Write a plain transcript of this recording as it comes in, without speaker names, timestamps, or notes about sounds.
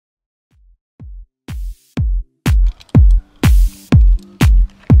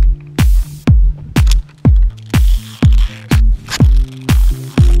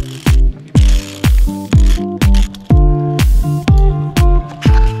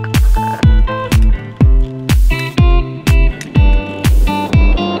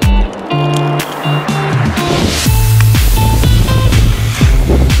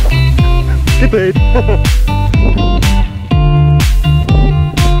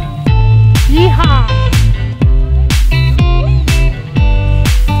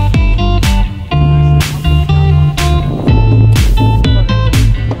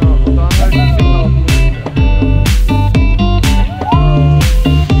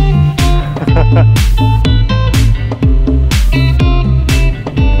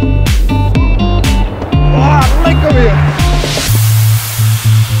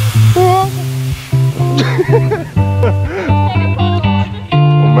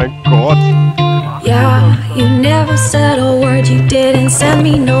you never said a word, you didn't send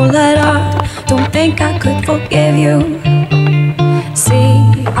me no letter. Don't think I could forgive you.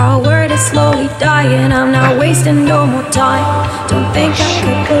 See, our word is slowly dying, I'm not wasting no more time. Don't think I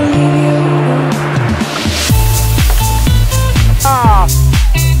could believe you. Ah.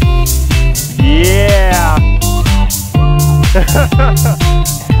 Yeah.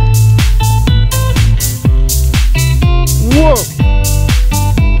 Whoa.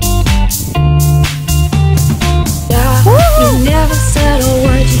 You never said a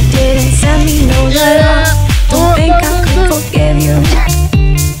word, you didn't send me no letter. Don't think I could forgive you.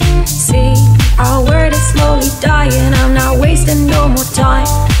 See, our word is slowly dying, I'm not wasting no more time.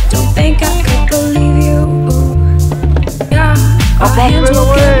 Don't think I could believe you. Yeah, our hands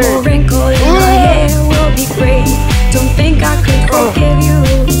will get more wrinkled and our hair will be gray. Don't think I could forgive you.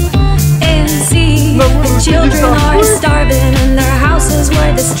 And see, the children are starving and their houses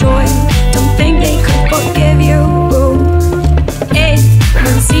were destroyed. Don't think they could forgive you.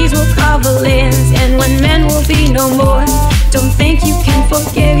 When seas will cover lands and when men will be no more. Don't think you can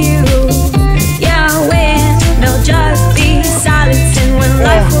forgive you. Yeah, when there'll just be silence and when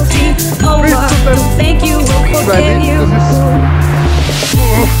life will be over. Don't think you will forgive you.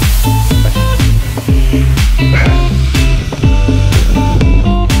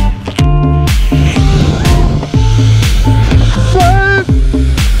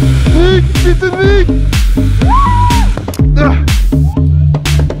 Bitte nicht!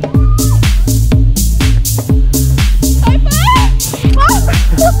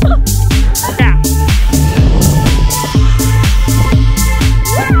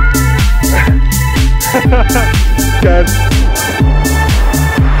 Geil.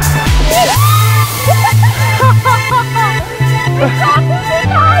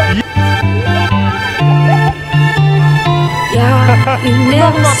 Yeah, you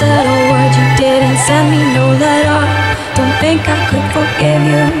never said a word, you didn't send me no letter. Don't think I could forgive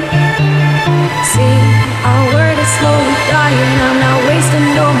you. See, our word is slowly dying, I'm not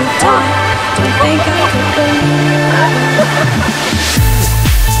wasting no more time. Don't think I could believe you.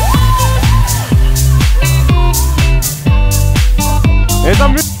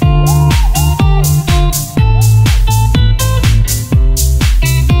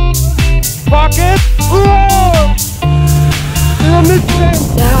 Fuck it!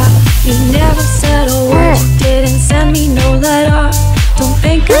 Yeah, you never said a word, you didn't send me no letter. Don't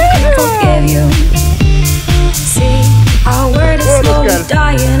think I could forgive you. See, our word is slowly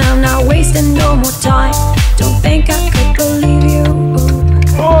dying, I'm not wasting no more time. Don't think I could believe you.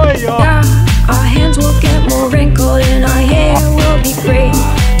 Yeah, our hands will get more wrinkled and our hair will be gray.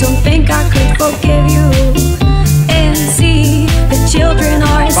 Don't think I could forgive you. And see, the children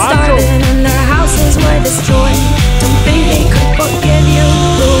are starving and their houses were destroyed. Don't think they could forgive you.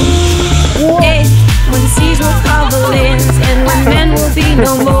 And when seas will cover lands and when men will be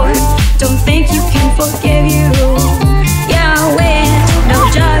no more. Don't think you can forgive you. Yeah, when there'll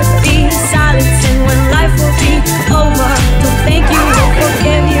just be silence and when life will be over. Don't think you will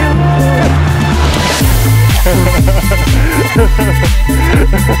forgive you.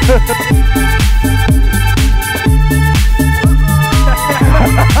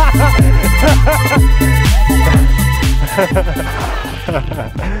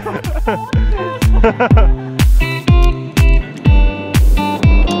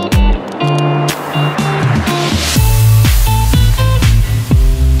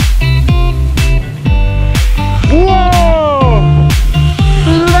 Wow!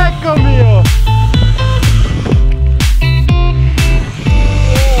 Lecker mir!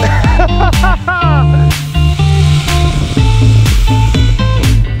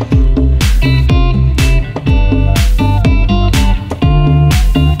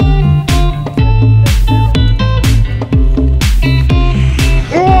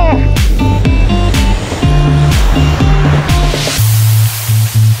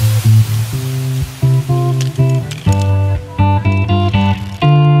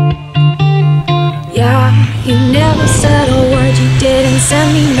 You never said a word, you didn't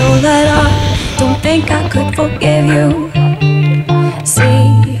send me no letter. Don't think I could forgive you.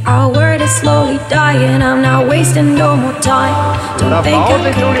 See, our word is slowly dying, I'm not wasting no more time. Don't think I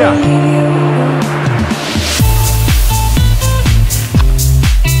could believe you.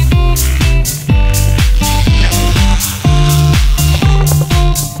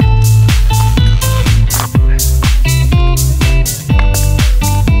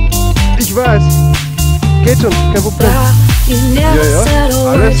 Ich weiß. Geht schon, kein Problem. You never said a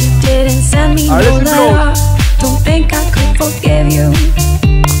word, you didn't send me no letter. Don't think I could forgive you.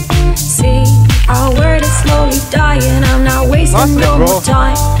 See, our word is slowly dying, I'm not wasting no more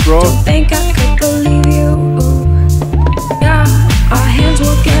time. Don't think I could believe you.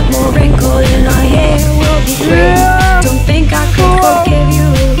 will be free. Don't think I could forgive you.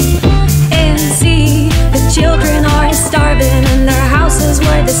 And see, the children are starving and their houses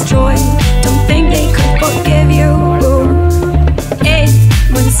were destroyed. Don't think they could forgive you. And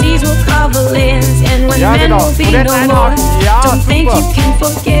when seas will cover lands and when men will be no more. Don't think you can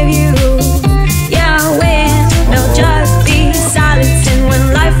forgive you.